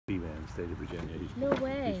state of Virginia. No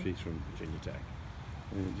way. He's from Virginia Tech.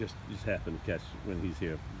 And just happened to catch when he's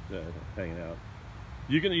here hanging out.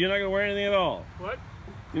 You're not gonna wear anything at all. What?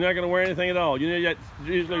 You're not gonna wear anything at all. You know,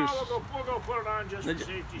 usually. No, we'll go put it on just for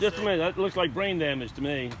safety. Just a minute. That looks like brain damage to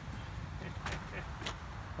me.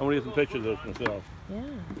 I want to get some pictures of this myself. Yeah.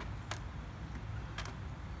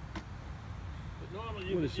 But normally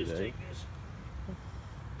you What can is just today? take this.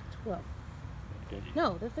 12. Okay.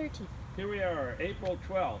 No, the 13th. Here we are, April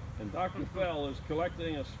 12th, and Dr. Fell is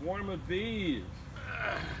collecting a swarm of bees.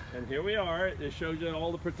 And here we are. It shows you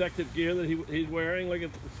all the protective gear that he's wearing. Look at,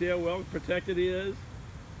 see how well protected he is.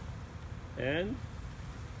 And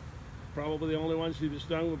probably the only ones who've been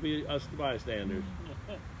stung would be us, the bystanders.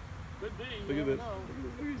 Could be. Look at this. No.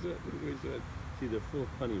 Look at what he said. See, they're full of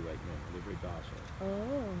honey right now. They're very docile.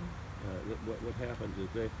 Oh. What happens is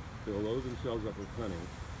they'll load themselves up with honey,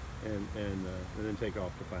 and then take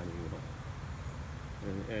off to find a new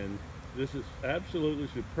home. And this is absolutely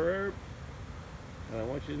superb. And I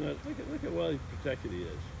want you to know, look at how well protected he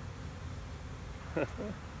is.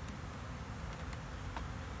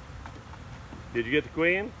 Did you get the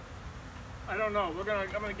queen? I don't know. I'm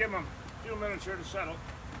gonna give him a few minutes here to settle.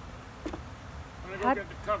 I'm gonna go get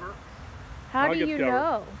the cover. How do you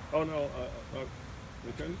know? Oh no,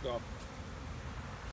 we turned it off.